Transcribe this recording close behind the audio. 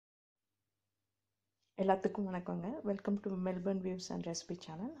எல்லாத்துக்கும் வணக்கங்க. Welcome to Melbourne views and recipe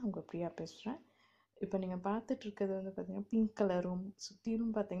channel. உங்கள் பிரியா பேசுகிறேன். இப்போ நீங்கள் பார்த்துட்டு இருக்கிறது வந்து பார்த்தீங்கன்னா பிங்க் கலரும்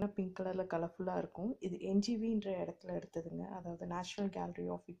சுற்றிலும் பார்த்தீங்கன்னா பிங்க் கலரில் கலர்ஃபுல்லாக இருக்கும். இது என்ஜிவின்ற இடத்துல எடுத்ததுங்க. அதாவது national gallery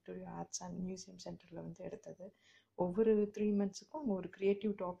of Victoria arts and museum சென்டரில் வந்து எடுத்தது. ஒவ்வொரு 3 monthsக்கும் அவங்க ஒரு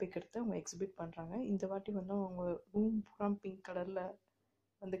க்ரியேட்டிவ் டாபிக் எடுத்து அவங்க எக்ஸிபிட் பண்ணுறாங்க. இந்த வாட்டி வந்து அவங்க ரூம் பூரா பிங்க் கலரில்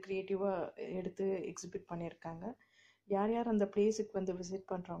வந்து க்ரியேட்டிவாக எடுத்து எக்ஸிபிட் பண்ணியிருக்காங்க. யார் யார் அந்த பிளேஸுக்கு வந்து விசிட்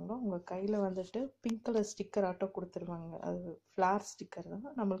பண்ணுறாங்களோ அவங்க கையில் வந்துட்டு பிங்க் கலர் ஸ்டிக்கர் ஆட்டோ கொடுத்துருவாங்க. அது ஃப்ளார் ஸ்டிக்கர் தான்.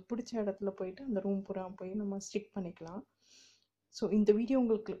 நம்மளுக்கு பிடிச்ச இடத்துல போயிட்டு அந்த ரூம் பூரா போய் நம்ம ஸ்டிக் பண்ணிக்கலாம். ஸோ இந்த வீடியோ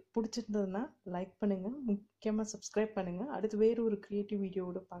உங்களுக்கு பிடிச்சிருந்ததுன்னா லைக் பண்ணுங்கள், முக்கியமாக சப்ஸ்கிரைப் பண்ணுங்கள். அடுத்து வேறு ஒரு க்ரியேட்டிவ்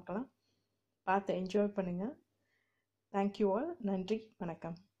வீடியோவோட பார்க்கலாம். பார்த்து என்ஜாய் பண்ணுங்கள். Thank you all. நன்றி,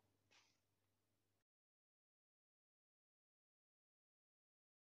 வணக்கம்.